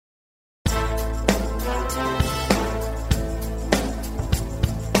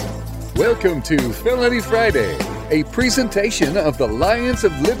Welcome to Felony Friday, a presentation of the Lions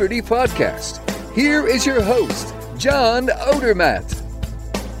of Liberty podcast. Here is your host, John Odermatt.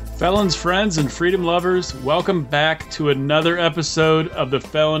 Felons, friends, and freedom lovers, welcome back to another episode of the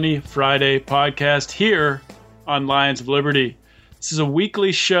Felony Friday podcast here on Lions of Liberty. This is a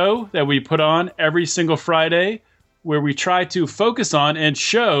weekly show that we put on every single Friday where we try to focus on and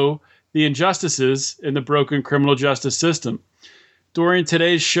show the injustices in the broken criminal justice system. During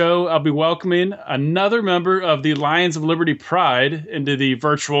today's show, I'll be welcoming another member of the Lions of Liberty Pride into the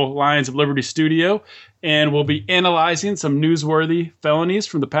virtual Lions of Liberty studio, and we'll be analyzing some newsworthy felonies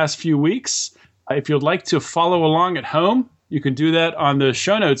from the past few weeks. If you'd like to follow along at home, you can do that on the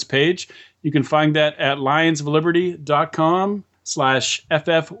show notes page. You can find that at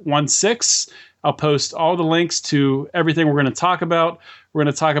lionsofliberty.com/ff16. I'll post all the links to everything we're going to talk about. We're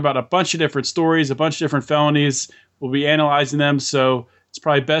going to talk about a bunch of different stories, a bunch of different felonies. We'll be analyzing them, so it's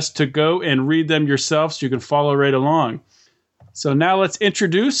probably best to go and read them yourself so you can follow right along. So now let's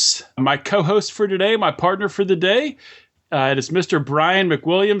introduce my co-host for today, my partner for the day. It is Mr. Brian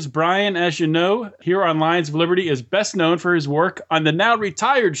McWilliams. Brian, as you know, here on Lions of Liberty is best known for his work on the now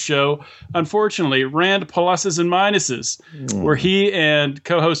retired show, unfortunately, Rand Pluses and Minuses, where he and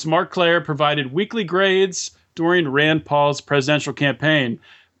co-host Mark Claire provided weekly grades during Rand Paul's presidential campaign.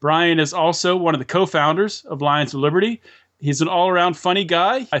 Brian is also one of the co-founders of Lions of Liberty. He's an all-around funny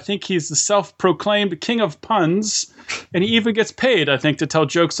guy. I think he's the self-proclaimed king of puns, and he even gets paid, I think, to tell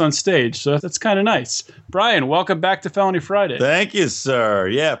jokes on stage. So that's kind of nice. Brian, welcome back to Felony Friday. Thank you, sir.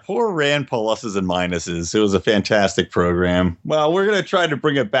 Yeah, poor Rand Pluses and Minuses. It was a fantastic program. Well, we're going to try to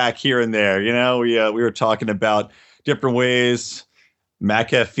bring it back here and there. You know, we were talking about different ways,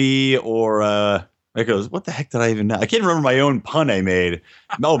 McAfee or... It goes, what the heck did I even know? I can't remember my own pun I made.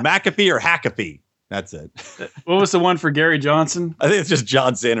 No, McAfee or Hackafee. That's it. What was the one for Gary Johnson? I think it's just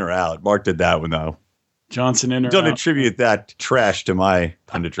John's in or out. Mark did that one, though. Johnson in or Don't out. attribute that trash to my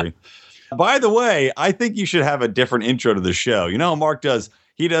punditry. By the way, I think you should have a different intro to the show. You know how Mark does?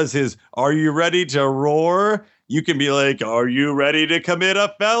 He does his, are you ready to roar? You can be like, are you ready to commit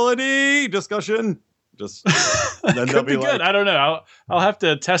a felony discussion? Just then could be good. I don't know. I'll have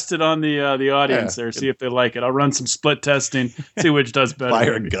to test it on the audience there, see if they like it. I'll run some split testing, see which does better.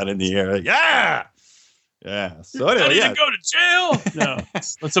 Fire a gun in the air. Yeah. So anyway, to go to jail? No,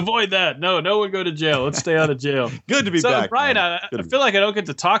 let's avoid that. No one go to jail. Let's stay out of jail. Good to be back. Brian, I feel like I don't get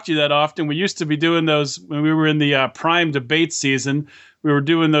to talk to you that often. We used to be doing those when we were in the prime debate season. We were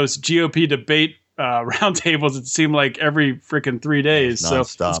doing those GOP debate roundtables. It seemed like every freaking 3 days. So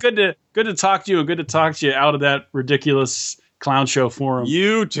it's good to talk to you and good to talk to you out of that ridiculous clown show forum.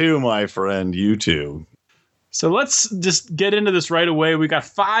 You too, my friend. You too. So let's just get into this right away. We got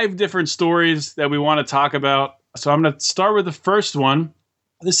 5 different stories that we want to talk about. So I'm going to start with the first one.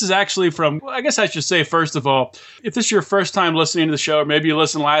 This is actually from, well, I guess I should say, first of all, if this is your first time listening to the show, or maybe you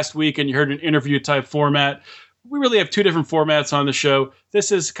listened last week and you heard an interview type format, we really have 2 different formats on the show.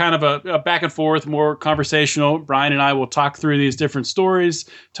 This is kind of a back and forth, more conversational. Brian and I will talk through these different stories,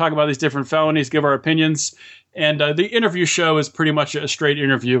 talk about these different felonies, give our opinions. And the interview show is pretty much a straight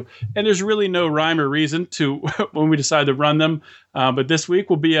interview. And there's really no rhyme or reason to when we decide to run them. But this week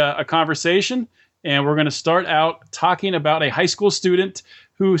will be a conversation. And we're going to start out talking about a high school student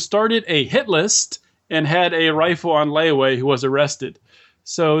who started a hit list and had a rifle on layaway who was arrested.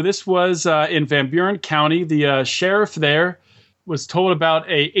 So this was in Van Buren County. The sheriff there was told about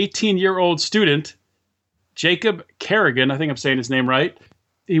a 18-year-old student, Jacob Kerrigan. I think I'm saying his name right.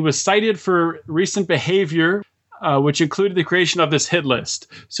 He was cited for recent behavior, which included the creation of this hit list.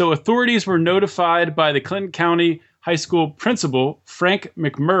 So authorities were notified by the Clinton County High School principal, Frank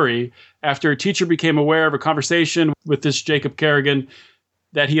McMurray, after a teacher became aware of a conversation with this Jacob Kerrigan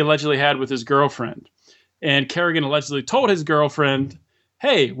that he allegedly had with his girlfriend. And Kerrigan allegedly told his girlfriend,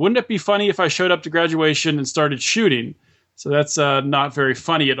 hey, wouldn't it be funny if I showed up to graduation and started shooting? So that's not very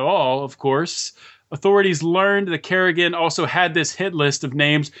funny at all, of course. Authorities learned that Kerrigan also had this hit list of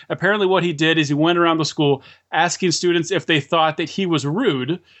names. Apparently what he did is he went around the school asking students if they thought that he was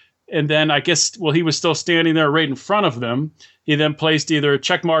rude. And then I guess, he was still standing there right in front of them. He then placed either a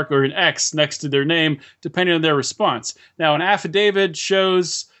check mark or an X next to their name, depending on their response. Now, an affidavit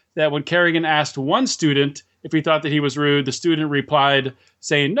shows that when Kerrigan asked one student if he thought that he was rude, the student replied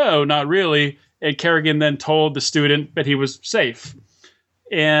saying, no, not really. And Kerrigan then told the student that he was safe.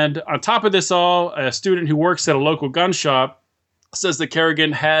 And on top of this all, a student who works at a local gun shop says that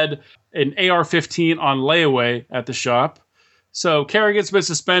Kerrigan had an AR-15 on layaway at the shop. So Kerrigan's been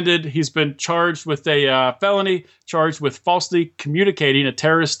suspended. He's been charged with a felony, charged with falsely communicating a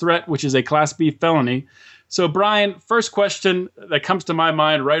terrorist threat, which is a Class B felony. So, Brian, first question that comes to my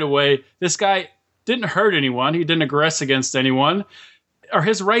mind right away. This guy didn't hurt anyone. He didn't aggress against anyone. Are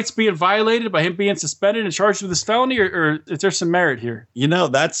his rights being violated by him being suspended and charged with this felony, or is there some merit here?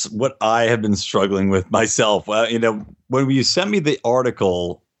 That's what I have been struggling with myself. When you sent me the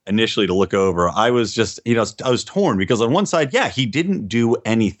article initially to look over, I was just, I was torn because on one side, he didn't do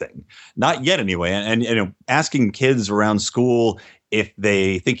anything, not yet anyway. And asking kids around school if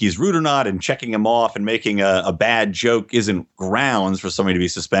they think he's rude or not and checking him off and making a bad joke isn't grounds for somebody to be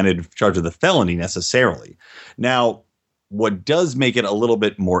suspended, charged with a felony necessarily. Now, what does make it a little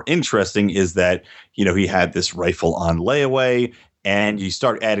bit more interesting is that, he had this rifle on layaway, and you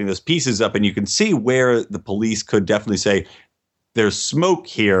start adding those pieces up and you can see where the police could definitely say, there's smoke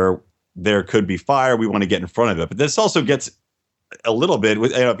here, there could be fire, we want to get in front of it. But this also gets a little bit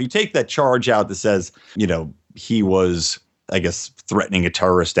with, if you take that charge out that says, he was, I guess, threatening a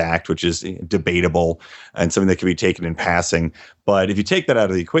terrorist act, which is debatable and something that can be taken in passing. But if you take that out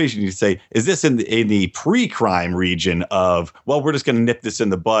of the equation, you say, is this in the pre-crime region of, well, we're just going to nip this in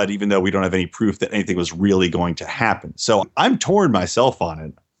the bud, even though we don't have any proof that anything was really going to happen. So I'm torn myself on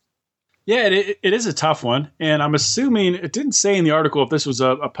it. Yeah, it is a tough one. And I'm assuming it didn't say in the article if this was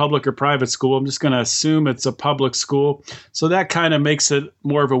a public or private school. I'm just going to assume it's a public school. So that kind of makes it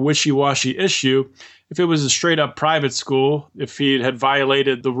more of a wishy-washy issue. If it was a straight up private school, if he had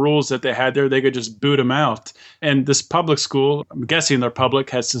violated the rules that they had there, they could just boot him out. And this public school, I'm guessing they're public,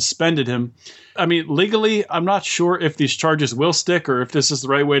 has suspended him. I mean, legally, I'm not sure if these charges will stick or if this is the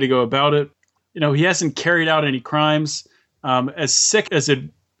right way to go about it. He hasn't carried out any crimes. As sick as it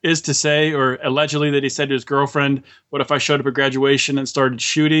is to say, or allegedly that he said to his girlfriend, what if I showed up at graduation and started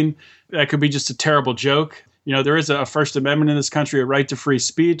shooting? That could be just a terrible joke. There is a First Amendment in this country, a right to free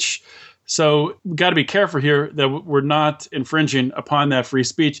speech. So we've got to be careful here that we're not infringing upon that free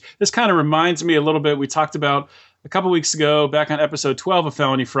speech. This kind of reminds me a little bit, we talked about a couple weeks ago, back on episode 12 of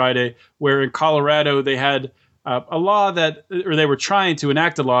Felony Friday, where in Colorado they had a law or they were trying to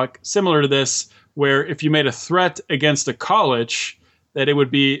enact a law similar to this, where if you made a threat against a college, that it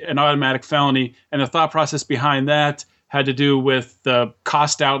would be an automatic felony. And the thought process behind that had to do with the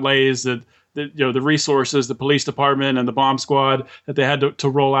cost outlays, the resources, the police department and the bomb squad that they had to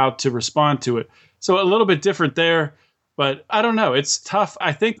roll out to respond to it. So a little bit different there, but I don't know. It's tough.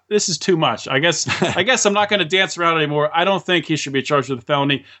 I think this is too much. I guess I'm not going to dance around anymore. I don't think he should be charged with a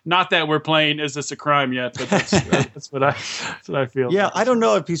felony. Not that we're playing Is This a Crime yet, but that's what I feel. Yeah, I don't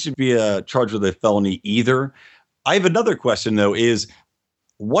know if he should be charged with a felony either. I have another question, though, is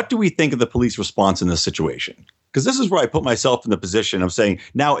what do we think of the police response in this situation? Because this is where I put myself in the position of saying,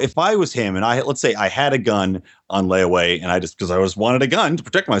 now, if I was him and let's say I had a gun on layaway and because I just wanted a gun to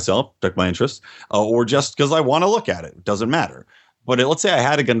protect myself, protect my interests, or just because I want to look at it, it doesn't matter. But let's say I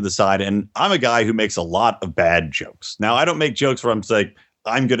had a gun to the side and I'm a guy who makes a lot of bad jokes. Now, I don't make jokes where I'm like,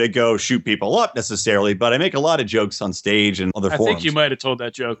 I'm going to go shoot people up necessarily, but I make a lot of jokes on stage and other forums. I think you might have told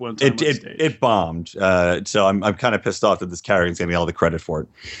that joke one time on stage. It bombed. So I'm kind of pissed off that this carrying's getting all the credit for it.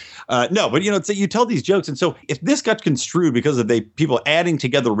 No, but you tell these jokes. And so if this got construed because of people adding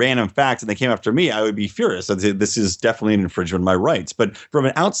together random facts and they came after me, I would be furious. I'd say this is definitely an infringement of my rights. But from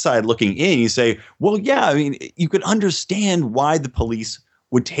an outside looking in, you say, well, yeah, I mean, you could understand why the police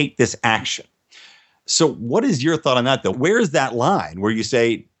would take this action. So what is your thought on that, though? Where is that line where you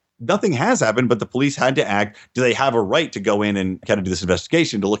say nothing has happened, but the police had to act? Do they have a right to go in and kind of do this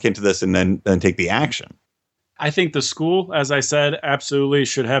investigation, to look into this and then take the action? I think the school, as I said, absolutely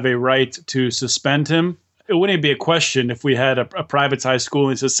should have a right to suspend him. It wouldn't be a question if we had a privatized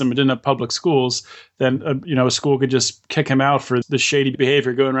schooling system and didn't have public schools, then a school could just kick him out for the shady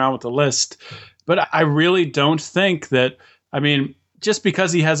behavior going around with the list. But I really don't think that, just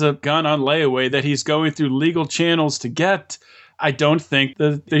because he has a gun on layaway that he's going through legal channels to get, I don't think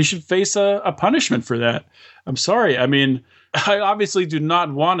that he should face a punishment for that. I'm sorry. I obviously do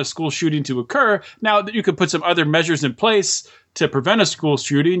not want a school shooting to occur. Now, you could put some other measures in place to prevent a school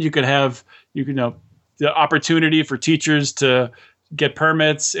shooting. You could have, the opportunity for teachers to get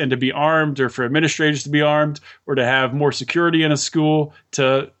permits and to be armed, or for administrators to be armed, or to have more security in a school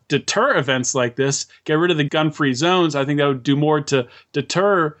to deter events like this, get rid of the gun-free zones. I think that would do more to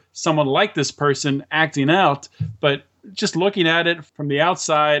deter someone like this person acting out. But just looking at it from the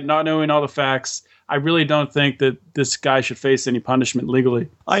outside, not knowing all the facts, I really don't think that this guy should face any punishment legally.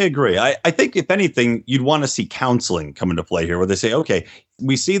 I agree. I think, if anything, you'd want to see counseling come into play here, where they say, okay,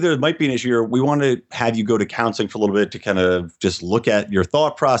 we see there might be an issue here. We want to have you go to counseling for a little bit to kind of just look at your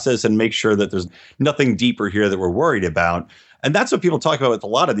thought process and make sure that there's nothing deeper here that we're worried about. And that's what people talk about with a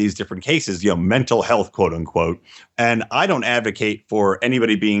lot of these different cases, mental health, quote unquote. And I don't advocate for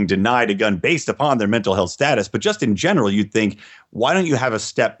anybody being denied a gun based upon their mental health status. But just in general, you'd think, why don't you have a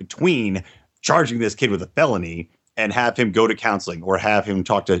step between charging this kid with a felony and have him go to counseling or have him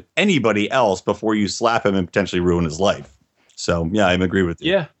talk to anybody else before you slap him and potentially ruin his life? So, yeah, I agree with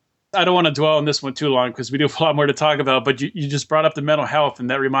you. Yeah. I don't want to dwell on this one too long because we do have a lot more to talk about, but you just brought up the mental health, and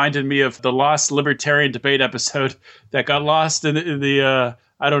that reminded me of the Lost Libertarian Debate episode that got lost in the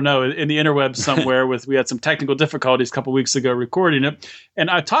I don't know, in the interwebs somewhere. We had some technical difficulties a couple weeks ago recording it. And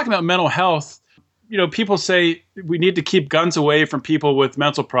I talk about mental health. People say we need to keep guns away from people with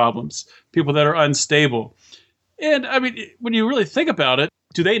mental problems, people that are unstable. And I mean, when you really think about it,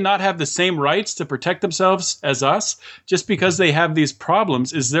 do they not have the same rights to protect themselves as us? Just because they have these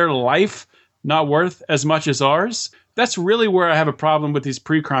problems, is their life not worth as much as ours? That's really where I have a problem with these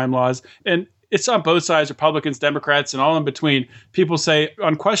pre-crime laws. And it's on both sides, Republicans, Democrats, and all in between. People say,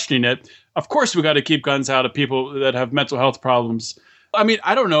 on questioning it, of course we got to keep guns out of people that have mental health problems. I mean,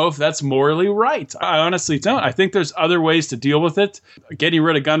 I don't know if that's morally right. I honestly don't. I think there's other ways to deal with it. Getting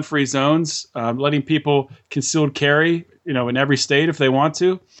rid of gun-free zones, letting people concealed carry, in every state if they want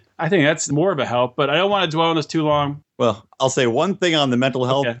to. I think that's more of a help, but I don't want to dwell on this too long. Well, I'll say one thing on the mental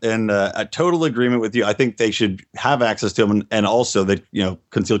health, and a total agreement with you. I think they should have access to them, and also that,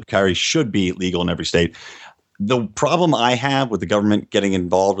 concealed carry should be legal in every state. The problem I have with the government getting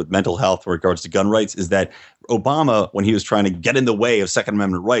involved with mental health in regards to gun rights is that Obama, when he was trying to get in the way of Second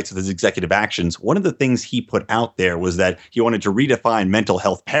Amendment rights with his executive actions, one of the things he put out there was that he wanted to redefine mental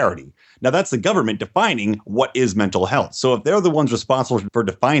health parity. Now, that's the government defining what is mental health. So if they're the ones responsible for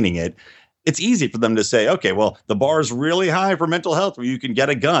defining it, it's easy for them to say, okay, well, the bar is really high for mental health where you can get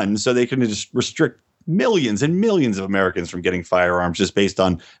a gun, so they can just restrict millions and millions of Americans from getting firearms just based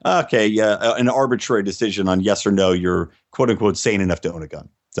on, an arbitrary decision on yes or no, you're quote unquote sane enough to own a gun.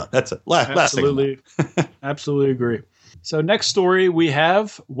 So that's it. Last thing. Absolutely agree. So next story we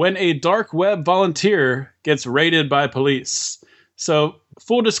have when a dark web volunteer gets raided by police. So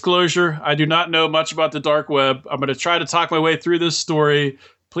full disclosure, I do not know much about the dark web. I'm going to try to talk my way through this story.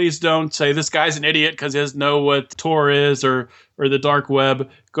 Please don't say this guy's an idiot because he doesn't know what Tor is or the dark web.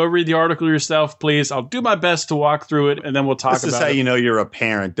 Go read the article yourself, please. I'll do my best to walk through it, and then we'll talk about it. This is how you know you're a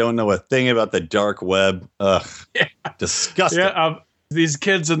parent. Don't know a thing about the dark web. Ugh, disgusting. Yeah, these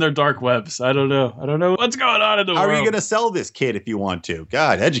kids and their dark webs. I don't know what's going on in the world. How are you going to sell this kid if you want to?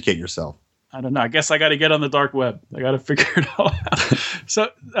 God, educate yourself. I don't know. I guess I got to get on the dark web. I got to figure it all out. So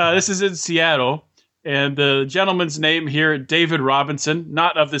this is in Seattle. And the gentleman's name here, David Robinson,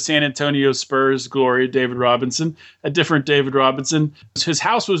 not of the San Antonio Spurs glory, David Robinson, a different David Robinson. His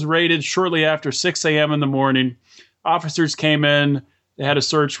house was raided shortly after 6 a.m. in the morning. Officers came in, they had a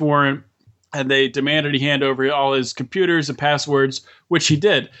search warrant, and they demanded he hand over all his computers and passwords, which he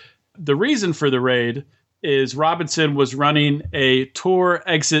did. The reason for the raid is Robinson was running a Tor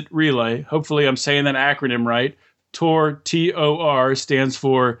exit relay. Hopefully I'm saying that acronym right. Tor, T-O-R, stands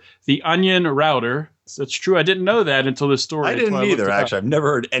for the Onion Router. That's true. I didn't know that until this story. I didn't either, actually. I've never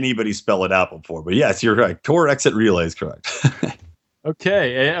heard anybody spell it out before. But yes, you're right. Tor exit relay is correct.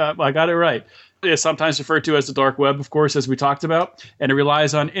 Okay, I got it right. It's sometimes referred to as the dark web, of course, as we talked about, and it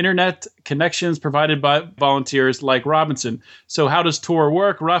relies on internet connections provided by volunteers like Robinson. So how does Tor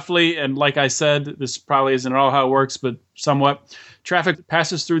work, roughly? And like I said, this probably isn't at all how it works, but somewhat. Traffic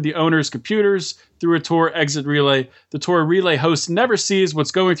passes through the owner's computers through a Tor exit relay. The Tor relay host never sees what's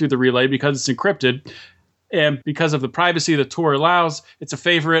going through the relay because it's encrypted. And because of the privacy that Tor allows, it's a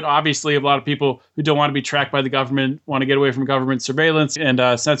favorite, obviously, of a lot of people who don't want to be tracked by the government, want to get away from government surveillance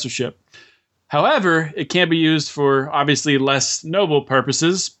and censorship. However, it can be used for obviously less noble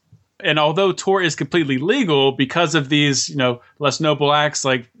purposes. And although Tor is completely legal because of these, less noble acts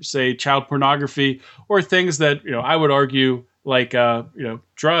like, say, child pornography or things that, I would argue like,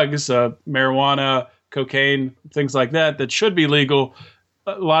 drugs, marijuana, cocaine, things like that should be legal.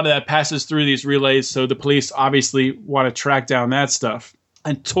 A lot of that passes through these relays. So the police obviously want to track down that stuff.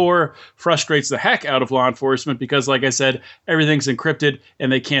 And Tor frustrates the heck out of law enforcement because, like I said, everything's encrypted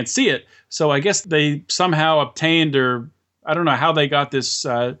and they can't see it. So I guess they somehow obtained, or I don't know how they got this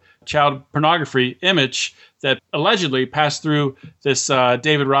child pornography image that allegedly passed through this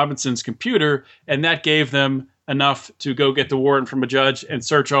David Robinson's computer, and that gave them enough to go get the warrant from a judge and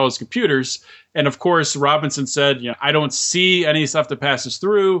search all his computers. And of course, Robinson said, I don't see any stuff that passes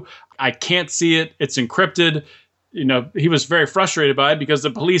through. I can't see it. It's encrypted. He was very frustrated by it because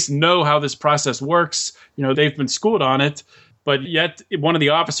the police know how this process works. They've been schooled on it. But yet one of the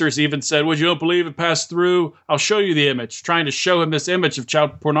officers even said, well, you don't believe it passed through? I'll show you the image, trying to show him this image of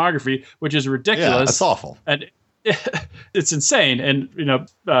child pornography, which is ridiculous. Yeah, that's awful. And It's insane. And,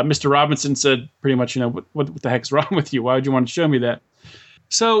 Mr. Robinson said pretty much, what the heck's wrong with you? Why would you want to show me that?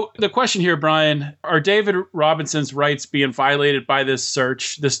 So the question here, Brian, are David Robinson's rights being violated by this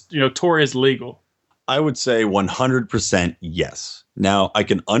search? This, tour is legal. I would say 100% yes. Now, I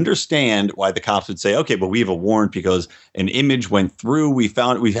can understand why the cops would say, okay, but we have a warrant because an image went through. We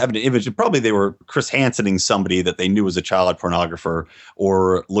have an image. And probably they were Chris Hansening somebody that they knew was a child pornographer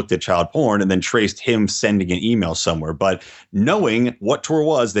or looked at child porn and then traced him sending an email somewhere. But knowing what Tor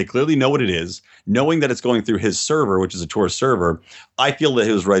was, they clearly know what it is. Knowing that it's going through his server, which is a Tor server, I feel that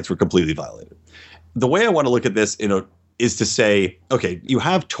his rights were completely violated. The way I want to look at this, is to say, okay, you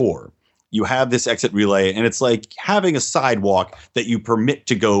have Tor. You have this exit relay, and it's like having a sidewalk that you permit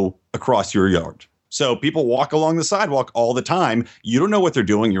to go across your yard. So people walk along the sidewalk all the time. You don't know what they're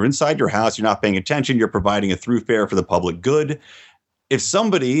doing. You're inside your house. You're not paying attention. You're providing a thoroughfare for the public good. If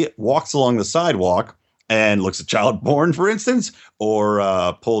somebody walks along the sidewalk and looks at child porn, for instance,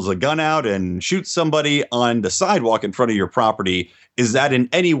 or pulls a gun out and shoots somebody on the sidewalk in front of your property, is that in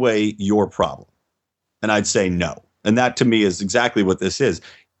any way your problem? And I'd say no. And that to me is exactly what this is.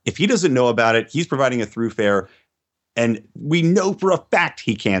 If he doesn't know about it, he's providing a thoroughfare, and we know for a fact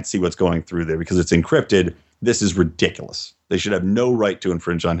he can't see what's going through there because it's encrypted. This is ridiculous. They should have no right to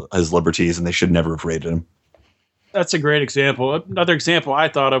infringe on his liberties, and they should never have raided him. That's a great example. Another example I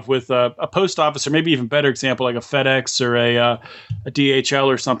thought of with a post office, or maybe even better example, like a FedEx or a DHL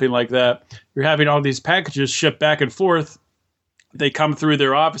or something like that. You're having all these packages shipped back and forth. They come through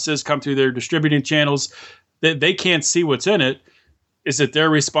their offices, come through their distributing channels. They can't see what's in it. Is it their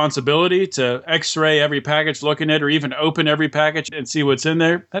responsibility to x-ray every package, look in it, or even open every package and see what's in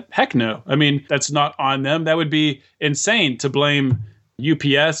there? Heck no. I mean, that's not on them. That would be insane to blame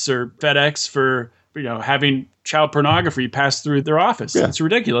UPS or FedEx for, having child pornography pass through their office. Yeah. It's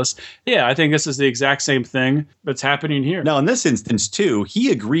ridiculous. Yeah, I think this is the exact same thing that's happening here. Now, in this instance, too, he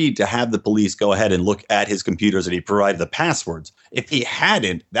agreed to have the police go ahead and look at his computers, and he provided the passwords. If he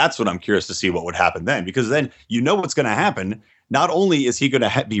hadn't, that's what I'm curious to see what would happen then, because then what's going to happen. Not only is he going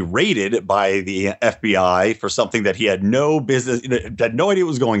to be raided by the FBI for something that he had no business, had no idea what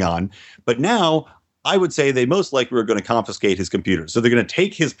was going on, but now I would say they most likely are going to confiscate his computer. So they're going to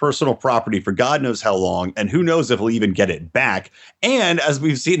take his personal property for God knows how long, and who knows if he'll even get it back. And as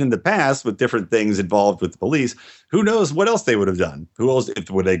we've seen in the past with different things involved with the police, who knows what else they would have done? Who else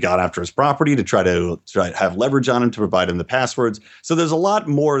would they got after his property to try to have leverage on him to provide him the passwords? So there's a lot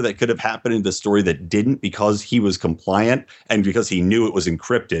more that could have happened in the story that didn't, because he was compliant and because he knew it was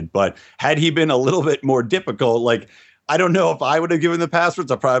encrypted. But had he been a little bit more difficult, like, I don't know if I would have given the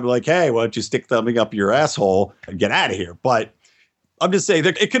passwords. I'd probably be like, hey, why don't you stick something up your asshole and get out of here? But I'm just saying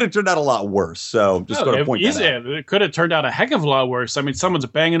it could have turned out a lot worse. So just going to point that out. It could have turned out a heck of a lot worse. I mean, someone's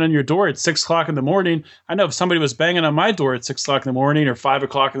banging on your door at 6 o'clock in the morning. I know if somebody was banging on my door at 6 o'clock in the morning or 5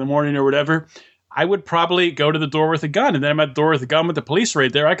 o'clock in the morning or whatever, I would probably go to the door with a gun. And then I'm at the door with a gun with the police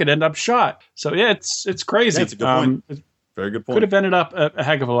right there. I could end up shot. So, yeah, it's crazy. That's a good point. Very good point. Could have ended up a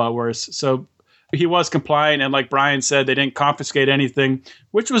heck of a lot worse. So he was compliant, and like Brian said, they didn't confiscate anything,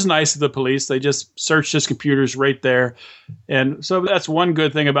 which was nice of the police. They just searched his computers right there. And so that's one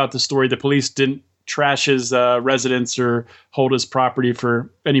good thing about the story. The police didn't trash his residence or hold his property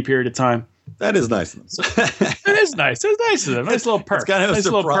for any period of time. That is nice. It is nice. It's nice of them. Nice little perk. It's kind of a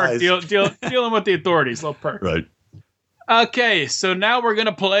surprise. Little perk dealing with the authorities. Little perk. Right. Okay, so now we're going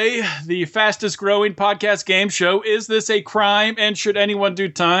to play the fastest growing podcast game show. Is this a crime, and should anyone do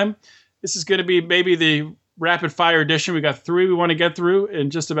time? This is going to be maybe the rapid fire edition. We got 3 we want to get through in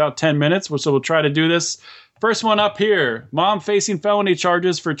just about 10 minutes, so we'll try to do this. First one up here. Mom facing felony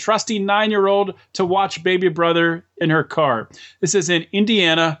charges for trusting 9-year-old to watch baby brother in her car. This is in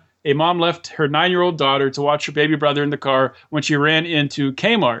Indiana. A mom left her 9-year-old daughter to watch her baby brother in the car when she ran into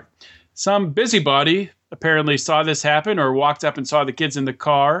Kmart. Some busybody apparently saw this happen, or walked up and saw the kids in the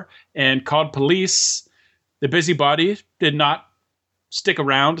car and called police. The busybody did not stick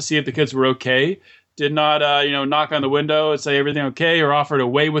around to see if the kids were okay. Did not, knock on the window and say everything okay, or offer to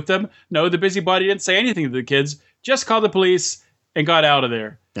wait with them. No, the busybody didn't say anything to the kids. Just called the police and got out of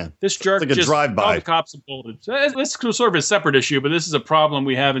there. Yeah. This jerk just called the cops and bolted. So it's sort of a separate issue, but this is a problem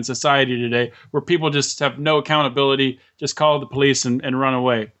we have in society today, where people just have no accountability, just call the police and run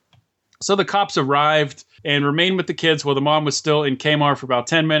away. So the cops arrived and remained with the kids while the mom was still in Kmart for about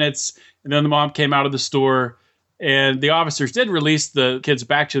 10 minutes. And then the mom came out of the store. And the officers did release the kids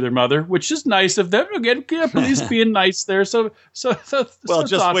back to their mother, which is nice of them. Again, police being nice there. Well,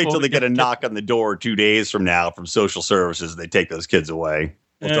 just wait till they get a knock on the door 2 days from now from social services. They take those kids away.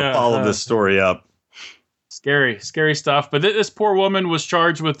 We'll have to follow this story up. Scary stuff. But this poor woman was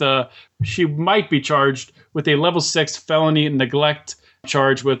charged with she might be charged with a level 6 felony neglect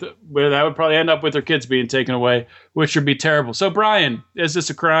charge where that would probably end up with her kids being taken away, which would be terrible. So, Brian, is this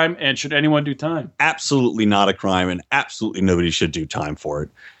a crime, and should anyone do time? Absolutely not a crime, and absolutely nobody should do time for it.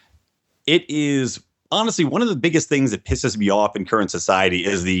 It is honestly one of the biggest things that pisses me off in current society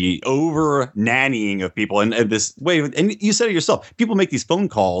is the over nannying of people. And this way, and you said it yourself, people make these phone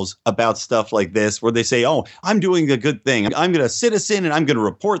calls about stuff like this where they say, oh, I'm doing a good thing. I'm going to citizen and I'm going to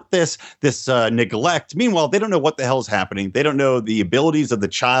report this neglect. Meanwhile, they don't know what the hell's happening. They don't know the abilities of the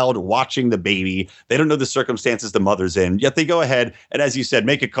child watching the baby. They don't know the circumstances the mother's in. Yet they go ahead and, as you said,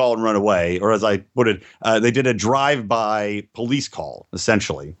 make a call and run away. Or as I put it, they did a drive-by police call,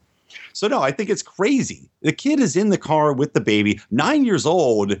 essentially. So, no, I think it's crazy. The kid is in the car with the baby. 9 years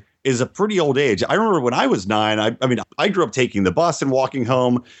old is a pretty old age. I remember when I was 9, I grew up taking the bus and walking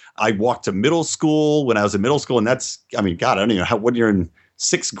home. I walked to middle school when I was in middle school. And God, I don't even know when you're in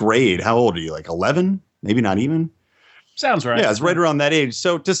 6th grade. How old are you? Like 11? Maybe not even? Sounds right. Yeah, it's right around that age.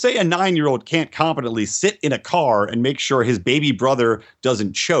 So to say a 9-year-old can't competently sit in a car and make sure his baby brother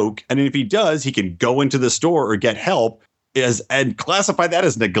doesn't choke, and if he does, he can go into the store or get help, and classify that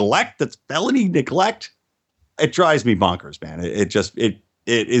as neglect, that's felony neglect, it drives me bonkers, man. It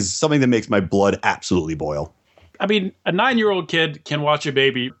is something that makes my blood absolutely boil. I mean, a 9-year-old kid can watch a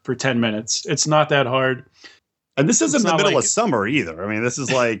baby for 10 minutes. It's not that hard. And this isn't the middle of summer either. I mean, this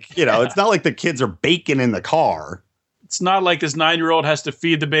is like, it's not like the kids are baking in the car. It's not like this 9-year-old has to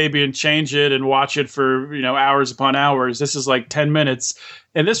feed the baby and change it and watch it for, hours upon hours. This is like 10 minutes.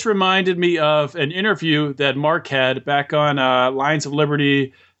 And this reminded me of an interview that Mark had back on Lions of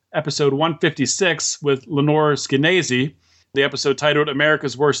Liberty, episode 156 with Lenore Skenazy, the episode titled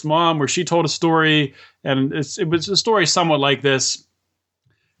America's Worst Mom, where she told a story, and it was a story somewhat like this.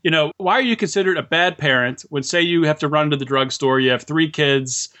 Why are you considered a bad parent when, say, you have to run to the drugstore, you have 3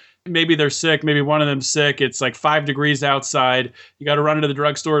 kids, maybe they're sick, maybe one of them's sick, it's like 5 degrees outside, you got to run into the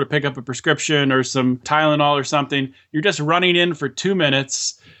drugstore to pick up a prescription or some Tylenol or something, you're just running in for 2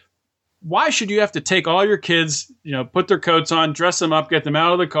 minutes. Why should you have to take all your kids, put their coats on, dress them up, get them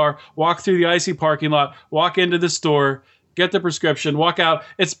out of the car, walk through the icy parking lot, walk into the store, get the prescription, walk out?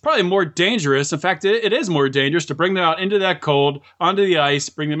 It's probably more dangerous. In fact, it is more dangerous to bring them out into that cold, onto the ice,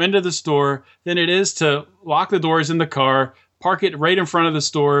 bring them into the store, than it is to lock the doors in the car, park it right in front of the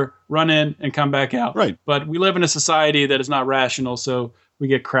store, run in, and come back out. Right. But we live in a society that is not rational, so we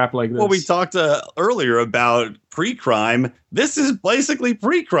get crap like this. Well, we talked earlier about pre-crime. This is basically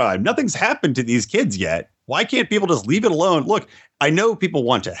pre-crime. Nothing's happened to these kids yet. Why can't people just leave it alone? Look, I know people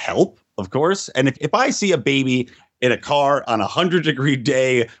want to help, of course. And if I see a baby in a car on a 100-degree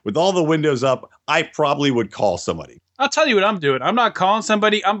day with all the windows up, I probably would call somebody. I'll tell you what I'm doing. I'm not calling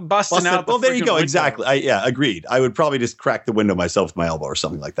somebody. I'm busting out the there you go. window. Exactly. Agreed. I would probably just crack the window myself with my elbow or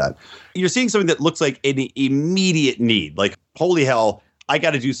something like that. You're seeing something that looks like an immediate need. Like, holy hell, I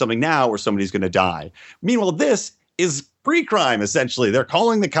got to do something now or somebody's going to die. Meanwhile, this is pre-crime, essentially. They're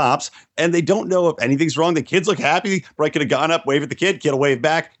calling the cops and they don't know if anything's wrong. The kids look happy. Bright could have gone up, wave at the kid will wave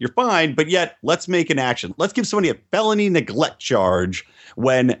back. You're fine. But yet, let's make an action. Let's give somebody a felony neglect charge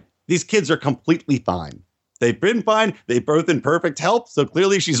when these kids are completely fine. They've been fine. They've both in perfect health. So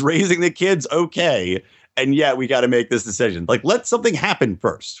clearly she's raising the kids okay. And yet we got to make this decision. Like, let something happen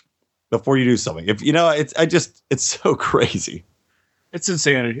first before you do something. It's so crazy. It's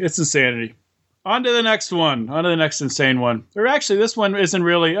insanity. On to the next one. On to the next insane one. Or actually, this one isn't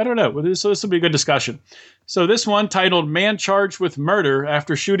really, I don't know. So this will be a good discussion. So this one titled Man Charged with Murder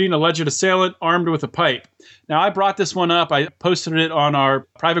After Shooting Alleged Assailant Armed with a Pipe. Now, I brought this one up. I posted it on our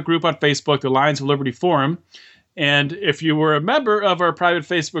private group on Facebook, the Lions of Liberty Forum. And if you were a member of our private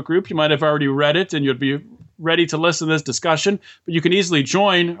Facebook group, you might have already read it and you'd be ready to listen to this discussion. But you can easily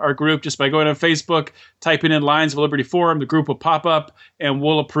join our group just by going on Facebook, typing in Lions of Liberty Forum. The group will pop up and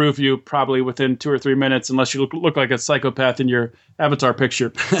we'll approve you probably within 2 or 3 minutes, unless you look like a psychopath in your avatar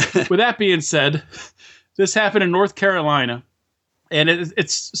picture. With that being said, this happened in North Carolina. And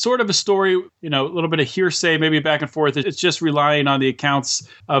it's sort of a story, a little bit of hearsay, maybe back and forth. It's just relying on the accounts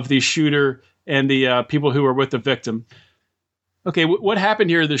of the shooter and the people who were with the victim. Okay, what happened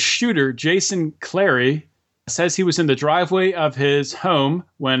here? The shooter, Jason Clary, says he was in the driveway of his home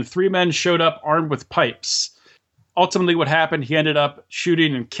when 3 men showed up armed with pipes. Ultimately, what happened, he ended up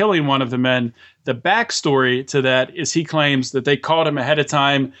shooting and killing one of the men. The backstory to that is he claims that they called him ahead of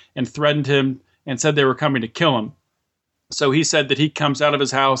time and threatened him and said they were coming to kill him. So he said that he comes out of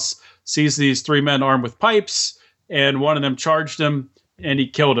his house, sees these 3 men armed with pipes, and one of them charged him, and he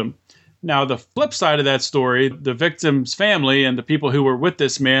killed him. Now, the flip side of that story, the victim's family and the people who were with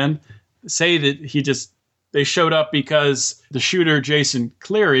this man say that he just They showed up because the shooter, Jason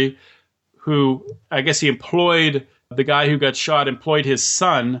Cleary, who I guess he employed the guy who got shot, employed his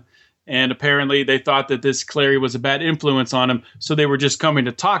son. And apparently they thought that this Cleary was a bad influence on him. So they were just coming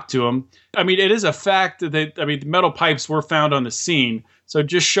to talk to him. I mean, it is a fact that the metal pipes were found on the scene. So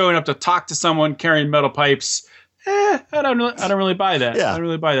just showing up to talk to someone carrying metal pipes, I don't really buy that. Yeah. I don't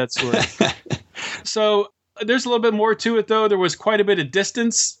really buy that story. So there's a little bit more to it, though. There was quite a bit of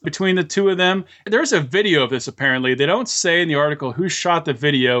distance between the two of them. There's a video of this, apparently. They don't say in the article who shot the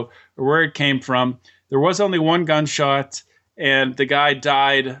video or where it came from. There was only one gunshot, and the guy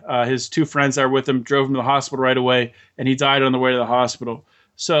died. His two friends that were with him drove him to the hospital right away, and he died on the way to the hospital.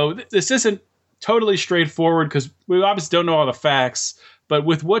 So this isn't totally straightforward because we obviously don't know all the facts. But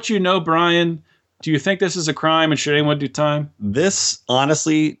with what you know, Brian, do you think this is a crime and should anyone do time? This,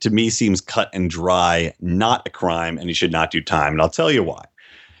 honestly, to me seems cut and dry, not a crime, and you should not do time. And I'll tell you why.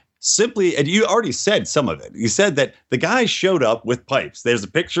 Simply, and you already said some of it. You said that the guy showed up with pipes. There's a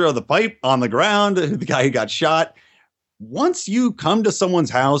picture of the pipe on the ground, the guy who got shot. Once you come to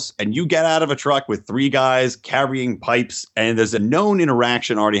someone's house and you get out of a truck with three guys carrying pipes and there's a known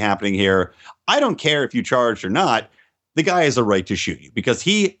interaction already happening here, I don't care if you charged or not. The guy has a right to shoot you because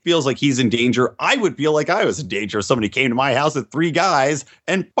he feels like he's in danger. I would feel like I was in danger if somebody came to my house with three guys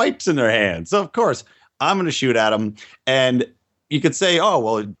and pipes in their hands. So, of course, I'm going to shoot at him. And you could say, oh,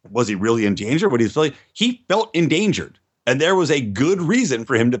 well, was he really in danger? He felt endangered. And there was a good reason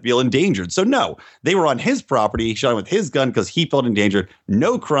for him to feel endangered. So, no, they were on his property. He shot him with his gun because he felt endangered.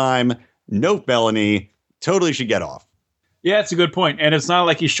 No crime, no felony. Totally should get off. Yeah, it's a good point. And it's not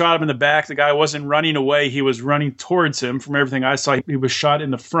like he shot him in the back. The guy wasn't running away. He was running towards him. From everything I saw, he was shot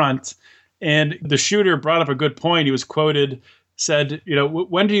in the front. And the shooter brought up a good point. He was quoted, said,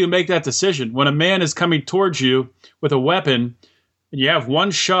 when do you make that decision? When a man is coming towards you with a weapon and you have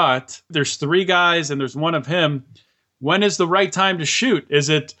one shot, there's three guys and there's one of him. When is the right time to shoot? Is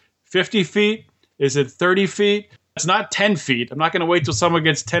it 50 feet? Is it 30 feet? It's not 10 feet. I'm not going to wait till someone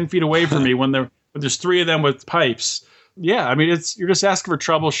gets 10 feet away from me when there's three of them with pipes. Yeah, I mean, you're just asking for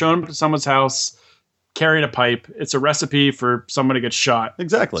trouble, showing up to someone's house, carrying a pipe. It's a recipe for someone to get shot.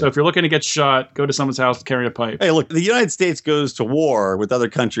 Exactly. So if you're looking to get shot, go to someone's house carrying a pipe. Hey, look, the United States goes to war with other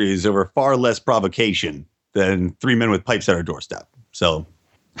countries over far less provocation than three men with pipes at our doorstep. So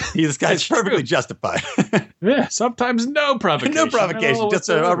this guy's perfectly justified. Yeah, sometimes no provocation. No provocation, just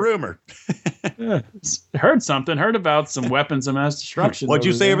a rumor. Yeah, heard about some weapons of mass destruction. What'd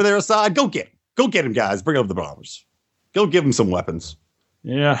you say over there, Assad? Go get him, guys. Bring up the bombers. Go give him some weapons.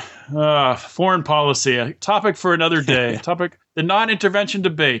 Yeah. Foreign policy, a topic for another day. The non-intervention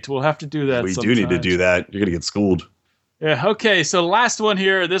debate. We'll have to do that. We do need to do that. You're going to get schooled. Yeah. Okay. So last one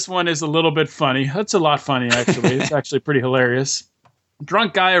here. This one is a little bit funny. That's a lot funny, actually. It's actually pretty hilarious.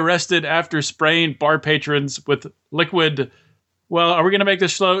 Drunk guy arrested after spraying bar patrons with liquid. Well, are we going to make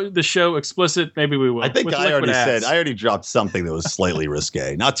this show explicit? Maybe we will. I think I already dropped something that was slightly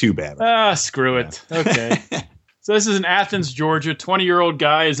risque. Not too bad. Screw it. Okay. So this is in Athens, Georgia. 20-year-old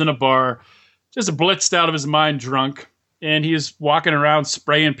guy is in a bar, just blitzed out of his mind drunk. And he's walking around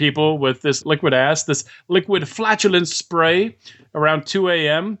spraying people with this liquid flatulence spray around 2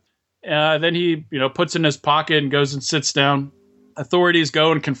 a.m. Then he, puts it in his pocket and goes and sits down. Authorities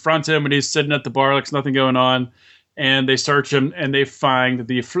go and confront him, and he's sitting at the bar like there's nothing going on. And they search him, and they find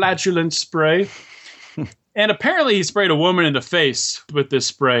the flatulence spray. And apparently he sprayed a woman in the face with this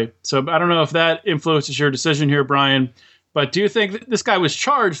spray. So I don't know if that influences your decision here, Brian. But do you think this guy was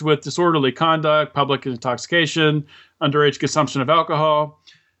charged with disorderly conduct, public intoxication, underage consumption of alcohol?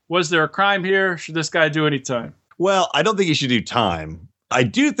 Was there a crime here? Should this guy do any time? Well, I don't think he should do time. I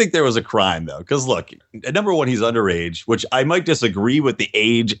do think there was a crime, though, because look, number one, he's underage, which I might disagree with the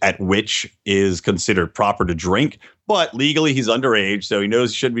age at which is considered proper to drink. But legally, he's underage, so he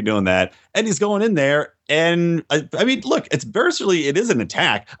knows he shouldn't be doing that. And he's going in there. And I mean, look, it is an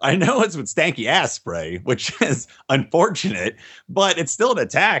attack. I know it's with stanky ass spray, which is unfortunate, but it's still an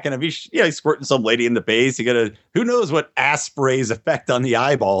attack. And if he's squirting some lady in the face, who knows what ass spray's effect on the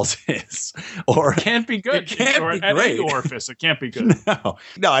eyeballs is? Or it can't be good. It can't be great. Any orifice, it can't be good.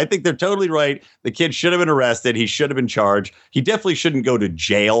 No, I think they're totally right. The kid should have been arrested. He should have been charged. He definitely shouldn't go to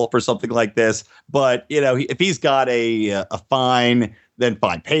jail for something like this. But if he's got a fine, then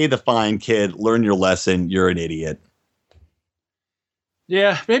fine. Pay the fine, kid. Learn your lesson. You're an idiot.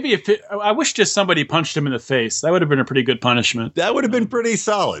 Yeah, maybe I wish just somebody punched him in the face. That would have been a pretty good punishment. That would have been pretty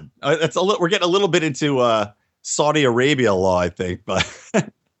solid. We're getting a little bit into Saudi Arabia law, I think, but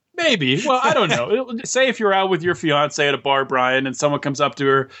Maybe. Well, I don't know. Say if you're out with your fiance at a bar, Brian, and someone comes up to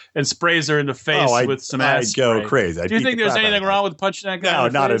her and sprays her in the face with some ass spray. I'd go crazy. Do you think there's anything wrong with punching that guy? No,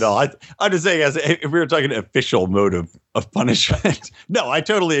 not at all. I'm just saying, if we were talking official mode of punishment, no, I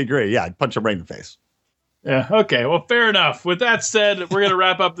totally agree. Yeah, I'd punch him right in the face. Yeah. Okay. Well, fair enough. With that said, we're going to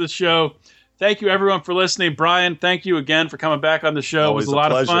wrap up the show. Thank you, everyone, for listening. Brian, thank you again for coming back on the show. Always it was a lot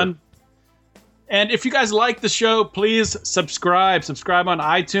pleasure. of fun. And if you guys like the show, please subscribe. Subscribe on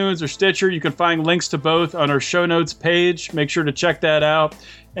iTunes or Stitcher. You can find links to both on our show notes page. Make sure to check that out.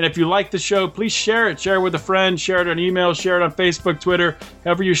 And if you like the show, please share it. Share it with a friend. Share it on email. Share it on Facebook, Twitter.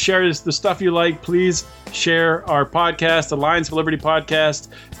 However you share the stuff you like, please share our podcast, the Lions of Liberty podcast.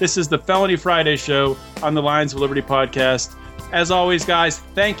 This is the Felony Friday show on the Lions of Liberty podcast. As always, guys,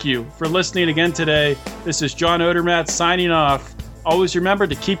 thank you for listening again today. This is John Odermatt signing off. Always remember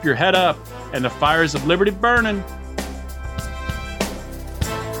to keep your head up and the fires of liberty burning.